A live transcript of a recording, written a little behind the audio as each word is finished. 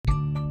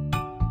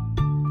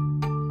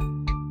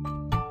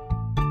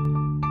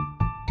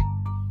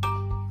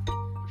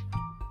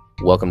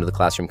Welcome to the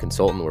Classroom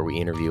Consultant, where we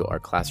interview our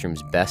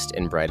classroom's best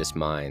and brightest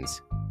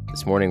minds.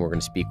 This morning, we're going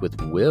to speak with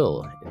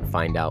Will and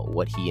find out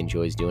what he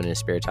enjoys doing in his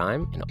spare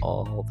time and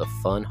all the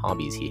fun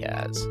hobbies he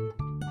has.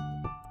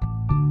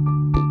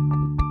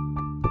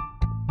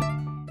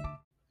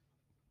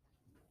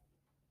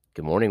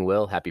 Good morning,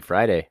 Will. Happy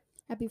Friday.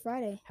 Happy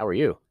Friday. How are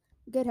you?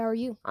 Good. How are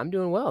you? I'm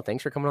doing well.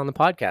 Thanks for coming on the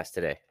podcast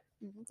today.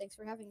 Thanks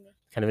for having me.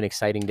 Kind of an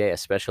exciting day, a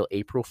special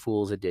April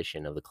Fool's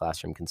edition of the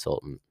Classroom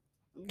Consultant.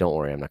 Don't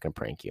worry, I'm not going to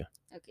prank you.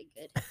 Okay,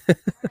 good. Do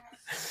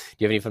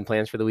you have any fun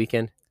plans for the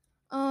weekend?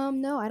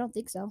 No, I don't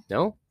think so.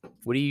 No?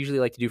 What do you usually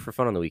like to do for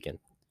fun on the weekend?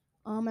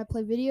 I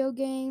play video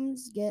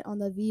games, get on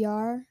the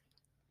VR,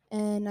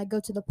 and I go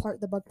to the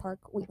bug park,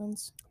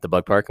 Wheatlands. The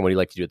bug park? And what do you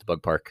like to do at the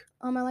bug park?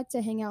 I like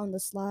to hang out on the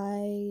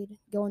slide,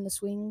 go on the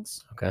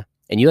swings. Okay.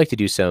 And you like to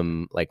do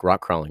some like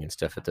rock crawling and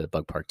stuff at the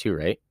bug park too,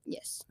 right?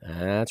 Yes.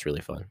 That's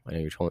really fun. I know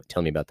you were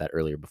telling me about that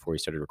earlier before we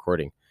started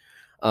recording.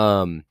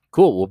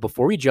 Cool. Well,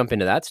 before we jump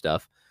into that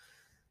stuff,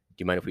 do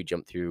you mind if we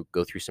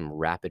go through some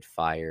rapid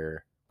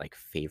fire, like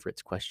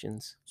favorites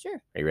questions?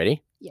 Sure. Are you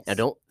ready? Yes. Now,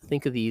 don't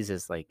think of these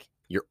as like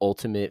your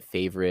ultimate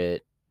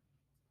favorite.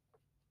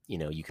 You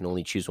know, you can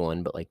only choose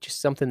one, but like just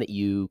something that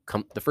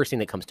the first thing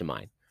that comes to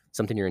mind,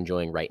 something you're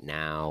enjoying right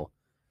now,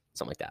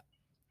 something like that.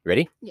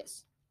 Ready?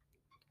 Yes.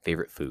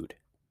 Favorite food?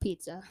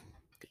 Pizza.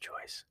 Good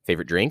choice.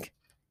 Favorite drink?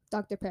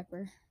 Dr.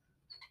 Pepper.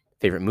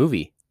 Favorite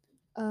movie?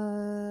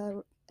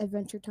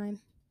 Adventure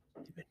Time.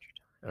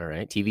 All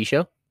right. TV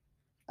show?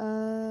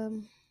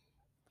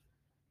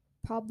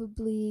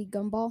 Probably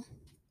Gumball.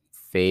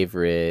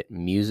 Favorite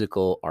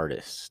musical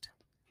artist?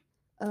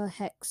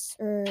 Hex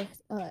or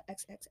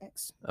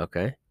XXX.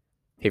 Okay.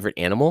 Favorite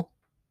animal?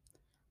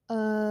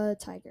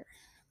 Tiger.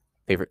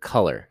 Favorite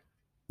color?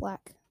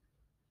 Black.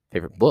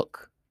 Favorite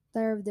book?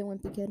 Diary of the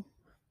Wimpy Kid.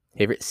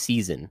 Favorite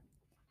season?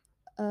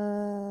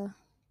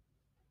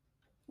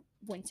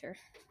 Winter.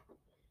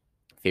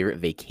 Favorite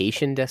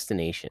vacation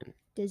destination?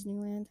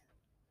 Disneyland.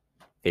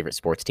 Favorite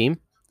sports team?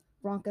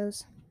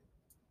 Broncos.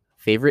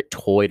 Favorite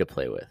toy to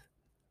play with?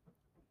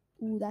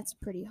 Ooh, that's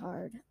pretty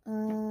hard.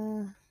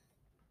 I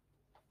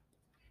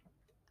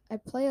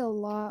play a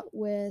lot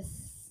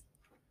with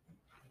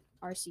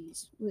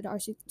RCs. Would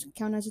RC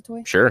count as a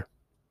toy? Sure.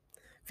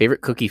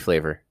 Favorite cookie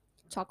flavor?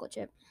 Chocolate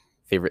chip.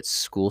 Favorite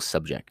school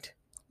subject?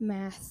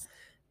 Math.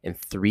 And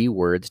 3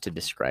 words to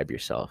describe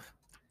yourself.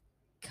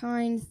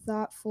 Kind,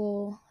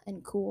 thoughtful,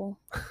 and cool.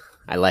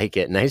 I like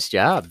it. Nice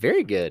job.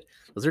 Very good.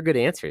 Those are good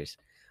answers.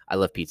 I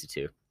love pizza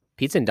too.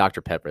 Pizza and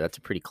Dr. Pepper, that's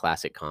a pretty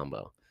classic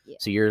combo. Yeah.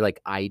 So your like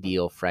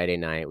ideal Friday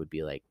night would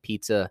be like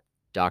pizza,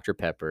 Dr.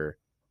 Pepper,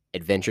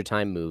 Adventure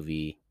Time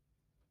movie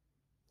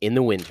in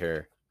the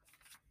winter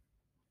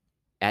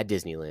at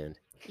Disneyland.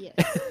 Yes.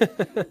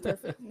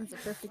 Perfect. That's a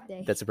perfect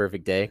day. That's a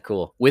perfect day.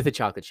 Cool. With a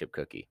chocolate chip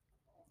cookie.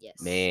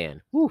 Yes.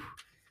 Man, whew,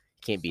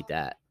 can't beat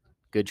that.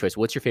 Good choice.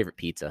 What's your favorite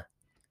pizza?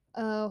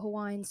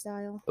 Hawaiian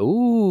style.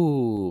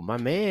 Ooh, my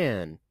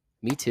man.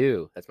 Me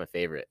too. That's my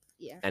favorite.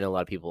 Yeah. I know a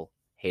lot of people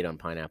hate on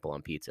pineapple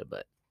on pizza,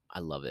 but I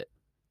love it.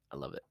 I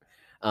love it.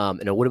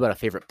 And what about a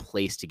favorite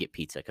place to get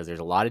pizza? Because there's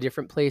a lot of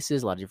different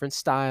places, a lot of different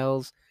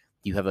styles.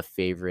 Do you have a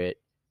favorite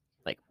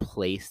like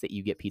place that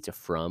you get pizza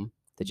from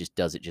that just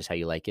does it just how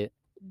you like it?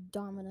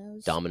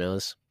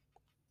 Domino's.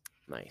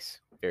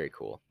 Nice. Very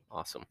cool.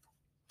 Awesome.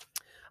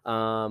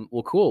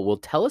 Well, cool. Well,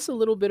 tell us a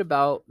little bit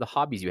about the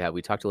hobbies you have.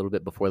 We talked a little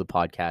bit before the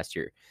podcast.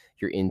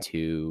 You're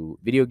into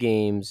video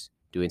games,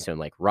 doing some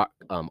like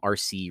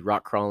RC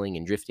rock crawling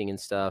and drifting and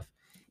stuff.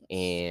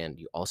 And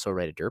you also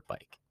ride a dirt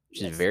bike,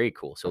 which is very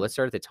cool. So let's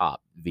start at the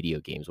top. Video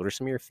games. What are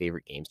some of your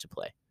favorite games to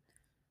play?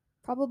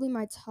 Probably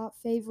my top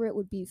favorite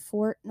would be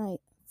Fortnite.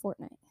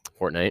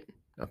 Fortnite?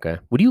 Okay.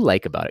 What do you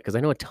like about it? Because I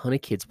know a ton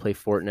of kids play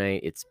Fortnite.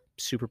 It's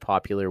super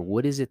popular.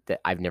 What is it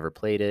that I've never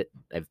played it?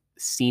 I've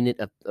seen it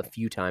a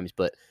few times,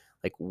 but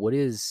like what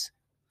is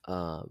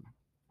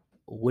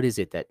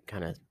it that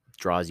kind of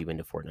draws you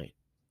into Fortnite?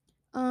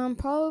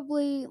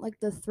 Probably like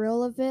the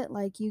thrill of it.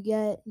 Like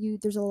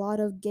there's a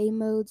lot of game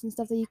modes and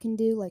stuff that you can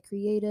do, like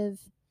creative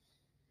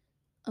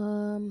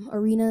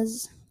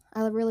arenas.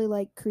 I really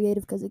like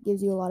creative because it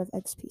gives you a lot of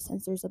XP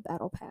since there's a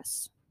battle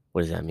pass.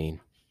 What does that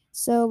mean?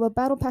 So a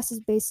battle pass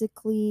is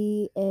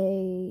basically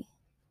a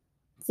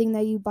thing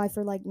that you buy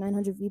for like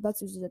 900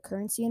 V-Bucks, which is a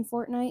currency in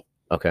Fortnite.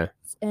 Okay.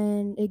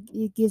 And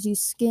it gives you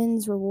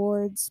skins,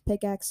 rewards,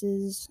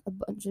 pickaxes, a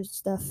bunch of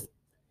stuff.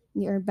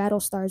 You earn battle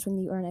stars when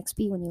you earn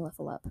XP when you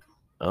level up.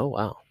 Oh,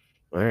 wow.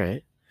 All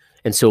right.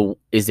 And so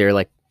is there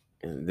like,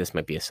 this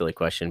might be a silly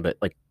question, but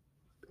like,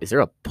 is there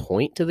a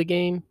point to the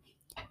game?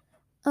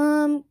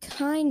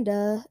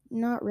 Kinda.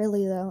 Not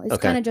really, though. It's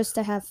kind of just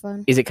to have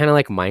fun. Is it kind of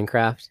like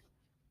Minecraft?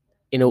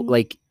 You know,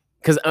 like,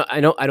 because I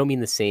don't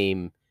mean the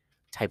same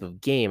type of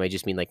game. I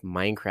just mean like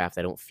Minecraft,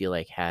 I don't feel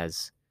like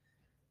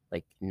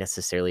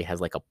necessarily has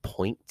like a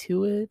point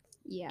to it.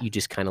 Yeah. You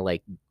just kind of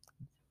like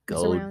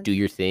go do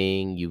your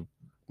thing.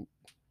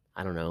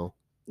 I don't know.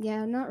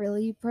 Yeah, not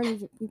really. You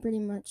pretty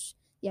much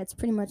Yeah, it's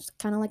pretty much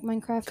kind of like Minecraft.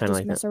 You Kind of just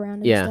like that. mess around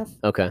and Yeah. stuff.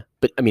 Okay.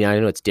 But I mean, I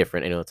know it's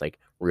different. I know it's like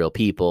real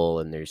people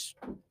and there's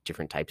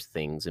different types of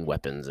things and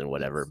weapons and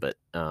whatever. Yes.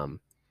 But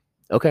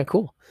okay,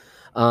 cool.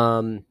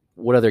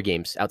 What other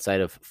games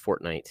outside of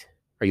Fortnite?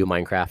 Are you a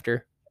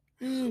Minecrafter?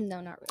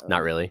 No, not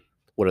Not really. really.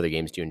 What other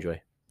games do you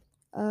enjoy?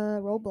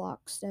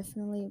 Roblox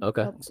definitely.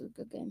 Okay. Roblox is a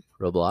good game.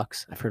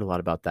 Roblox. I've heard a lot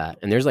about that.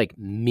 And there's like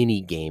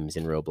mini games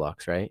in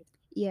Roblox, right?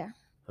 Yeah.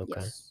 Okay.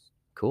 Yes.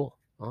 Cool.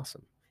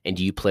 Awesome. And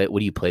do you play what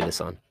do you play this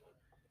on?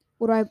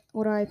 What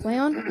do I play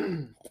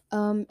on?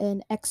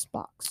 An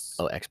Xbox.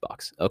 Oh,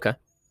 Xbox. Okay.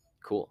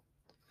 Cool.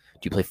 Do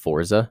you play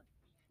Forza?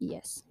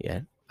 Yes.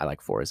 Yeah. I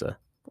like Forza.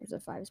 Forza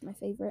 5 is my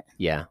favorite.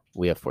 Yeah,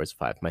 we have Forza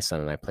 5. My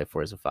son and I play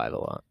Forza 5 a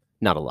lot.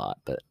 Not a lot,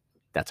 but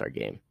that's our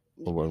game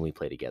Yeah. when we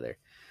play together.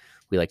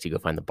 We like to go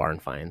find the barn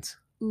finds.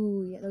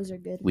 Ooh, yeah, those are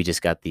good. We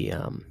just got the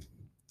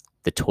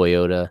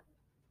Toyota,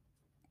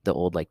 the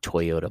old like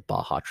Toyota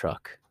Baja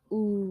truck.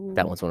 Ooh.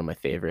 That one's one of my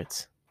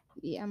favorites.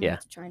 Yeah, I'm gonna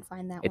have to try and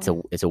find that It's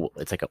one.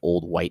 it's like an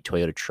old white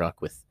Toyota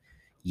truck with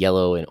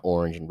yellow and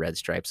orange and red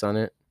stripes on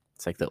it.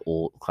 It's like the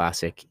old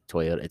classic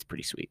Toyota. It's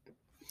pretty sweet.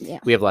 Yeah.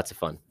 We have lots of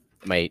fun.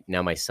 My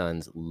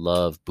sons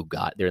love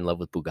Bugatti. They're in love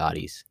with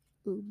Bugattis.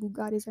 Ooh,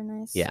 Bugattis are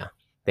nice. Yeah,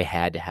 they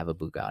had to have a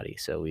Bugatti,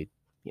 so we,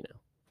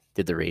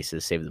 did the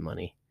races, saved the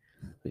money.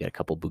 We got a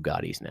couple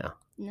Bugattis now.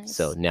 Nice.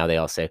 So now they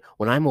all say,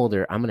 when I'm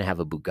older, I'm gonna have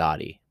a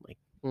Bugatti.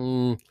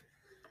 I'm like,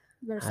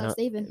 better I start don't-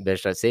 saving. better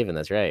start saving.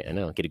 That's right. I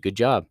know. Get a good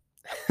job.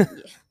 Yeah.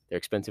 They're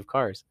expensive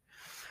cars.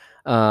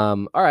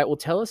 All right. Well,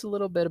 tell us a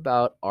little bit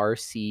about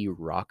RC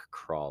rock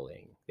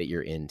crawling that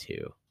you're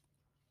into.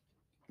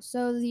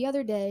 So the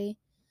other day,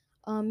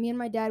 me and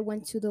my dad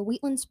went to the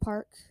Wheatlands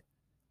Park.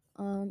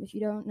 If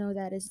you don't know,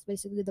 that is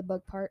basically the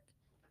bug park.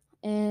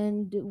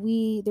 And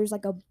there's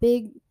like a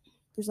big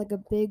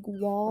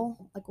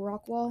wall, like a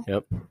rock wall.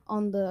 Yep.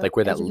 On the Like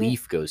where that edge of it.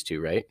 leaf goes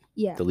to, right?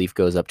 Yeah. The leaf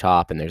goes up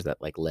top, and there's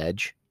that like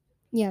ledge.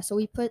 Yeah. So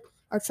we put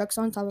our trucks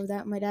on top of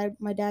that.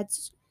 My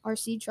dad's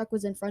RC truck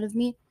was in front of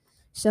me,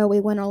 so we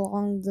went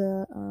along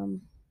the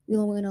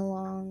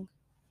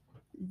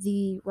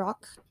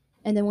rock,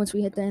 and then once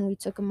we hit the end, we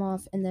took them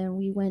off, and then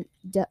we went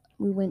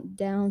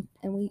down,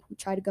 and we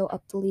tried to go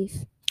up the leaf.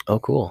 Oh,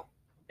 cool.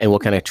 And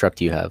what kind of truck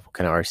do you have? What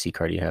kind of RC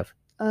car do you have?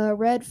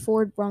 Red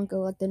Ford Bronco,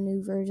 like the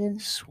new version.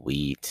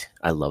 Sweet.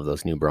 I love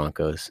those new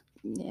Broncos.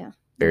 Yeah.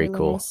 Very really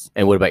cool. nice.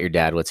 And what about your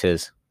dad? What's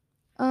his?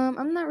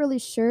 I'm not really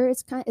sure.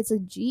 It's a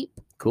Jeep,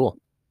 Cool.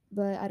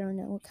 but I don't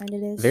know what kind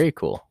it is. Very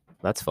cool.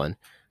 That's fun.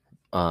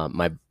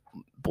 My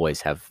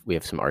boys we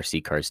have some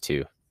RC cars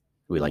too.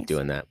 We like Nice.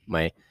 doing that.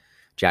 My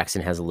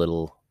Jackson has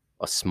a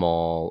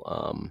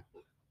small,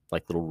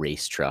 like little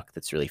race truck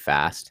that's really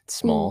fast. It's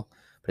small,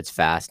 but it's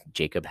fast.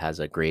 Jacob has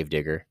a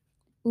Gravedigger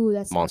Ooh,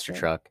 that's monster good.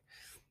 truck,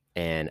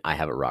 and I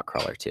have a rock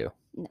crawler too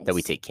Nice. that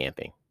we take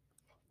camping.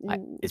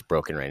 Ooh. It's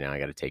broken right now. I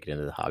got to take it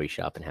into the hobby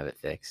shop and have it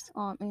fixed.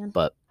 Oh man.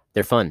 But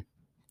they're fun.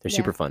 They're Yeah.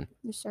 super fun.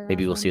 You sure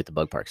Maybe are we'll fun. see you at the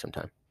bug park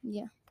sometime.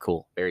 Yeah.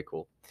 Cool. Very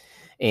cool.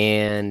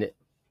 And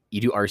you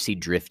do RC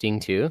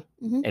drifting too?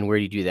 Mhm. And where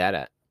do you do that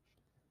at?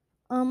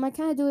 I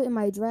kind of do it in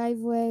my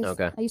driveway.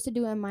 Okay. I used to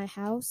do it in my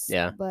house.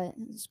 Yeah. But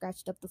it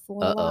scratched up the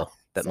floor a lot.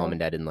 Bet mom so- and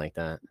dad didn't like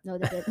that. No,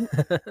 they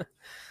didn't.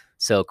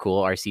 So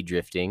cool. RC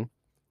drifting.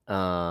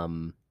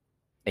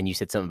 And you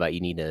said something about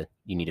you need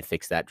to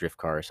fix that drift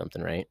car or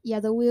something, right? Yeah,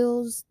 the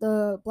wheels,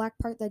 the black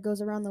part that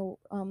goes around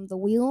the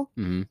wheel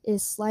Mm-hmm.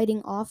 is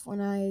sliding off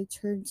when I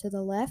turn to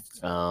the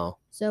left. Oh.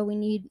 So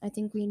I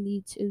think we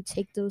need to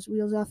take those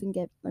wheels off and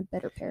get a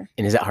better pair.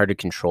 And is that hard to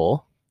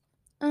control?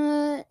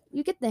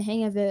 You get the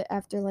hang of it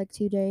after like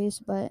 2 days,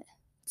 but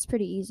it's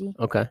pretty easy.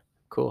 Okay.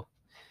 Cool.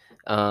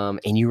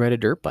 And you ride a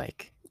dirt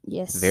bike.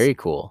 Yes. Very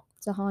cool.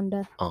 It's a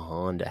Honda. A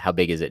Honda. How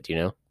big is it? Do you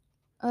know?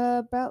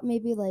 About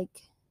maybe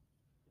like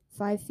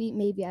 5 feet,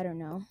 maybe. I don't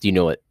know. Do you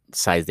know what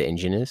size the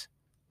engine is?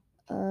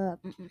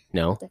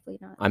 No. Definitely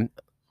not.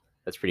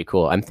 That's pretty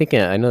cool. I'm thinking.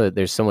 I know that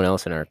there's someone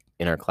else in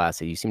our class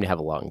that you seem to have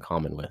a lot in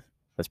common with.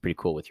 That's pretty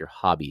cool with your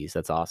hobbies.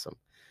 That's awesome.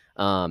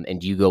 And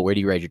where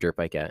do you ride your dirt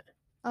bike at?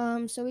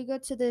 So we go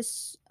to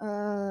this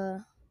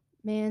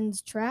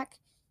man's track.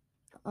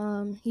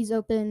 He's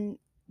open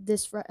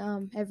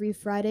every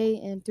Friday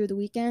and through the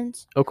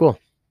weekends. Oh, cool.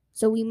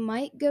 So we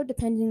might go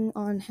depending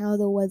on how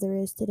the weather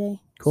is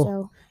today. Cool.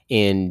 So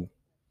And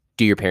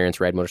do your parents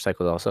ride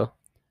motorcycles also?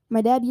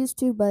 my dad used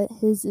to, but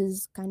his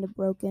is kind of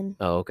broken.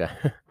 Oh, okay.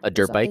 A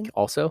dirt bike Something.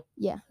 also?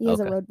 Yeah, he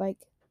has Okay. a road bike.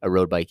 A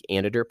road bike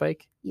and a dirt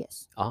bike?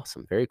 Yes.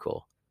 Awesome. Very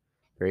cool.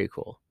 Very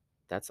cool.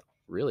 That's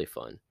really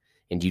fun.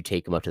 And do you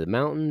take them up to the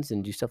mountains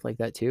and do stuff like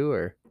that too,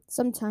 or?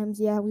 Sometimes,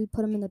 yeah, we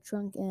put him in the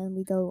trunk and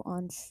we go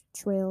on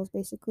trails,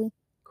 basically.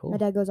 Cool. My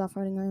dad goes off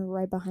roading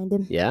right behind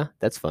him. Yeah,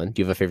 that's fun.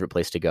 Do you have a favorite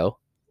place to go?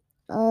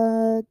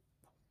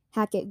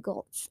 Hackett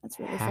Gulch. That's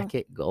really fun.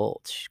 Hackett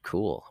Gulch.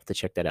 Cool. I'll have to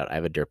check that out. I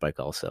have a dirt bike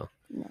also.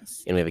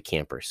 Nice. And we have a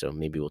camper, so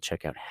maybe we'll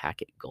check out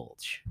Hackett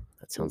Gulch.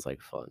 That sounds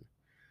like fun.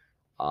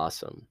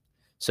 Awesome.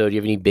 So do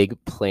you have any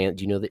big plans?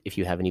 Do you know that if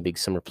you have any big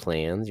summer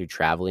plans? You're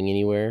traveling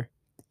anywhere?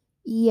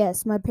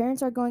 Yes, my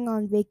parents are going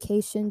on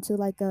vacation to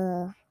like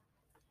a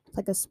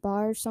like a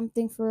spa or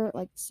something for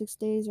like 6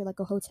 days, or like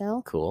a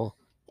hotel. Cool.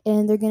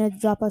 And they're gonna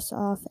drop us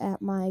off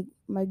at my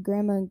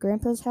grandma and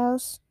grandpa's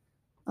house,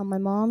 on my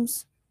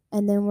mom's,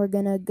 and then we're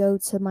gonna go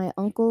to my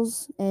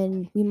uncle's,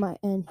 and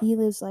he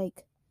lives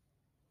like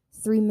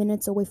 3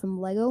 minutes away from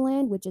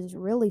Legoland, which is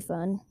really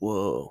fun.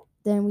 Whoa.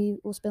 Then we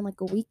will spend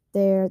like a week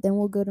there. Then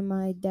we'll go to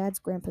my dad's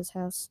grandpa's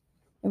house,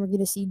 and we're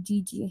gonna see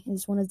Gigi.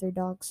 It's one of their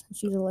dogs.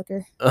 She's a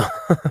licker.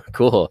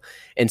 Cool.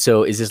 And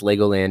so is this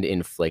Legoland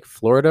in like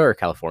Florida or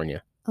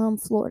California?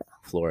 Florida.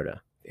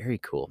 Florida. Very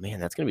cool. Man,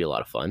 that's going to be a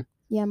lot of fun.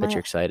 Yeah, Bet you're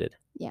excited.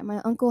 yeah,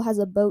 my uncle has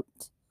a boat.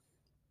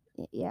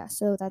 Yeah,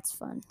 so that's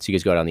fun. So you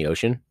guys go out on the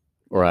ocean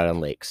or out on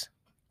lakes?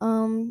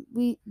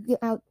 We get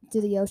out to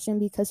the ocean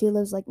because he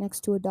lives like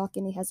next to a dock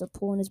and he has a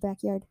pool in his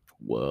backyard.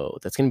 Whoa,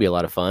 that's going to be a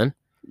lot of fun.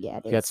 Yeah,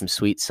 it You got is. some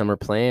sweet summer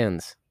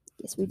plans.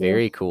 Yes, we do.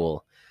 Very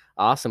cool.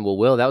 Awesome. Well,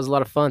 Will, that was a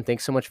lot of fun.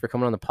 Thanks so much for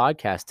coming on the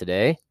podcast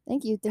today.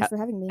 Thank you. Thanks for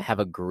having me. Have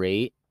a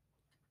great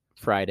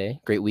Friday,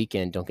 great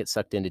weekend. Don't get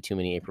sucked into too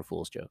many April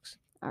Fool's jokes.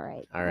 All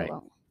right. All right.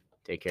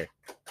 Take care.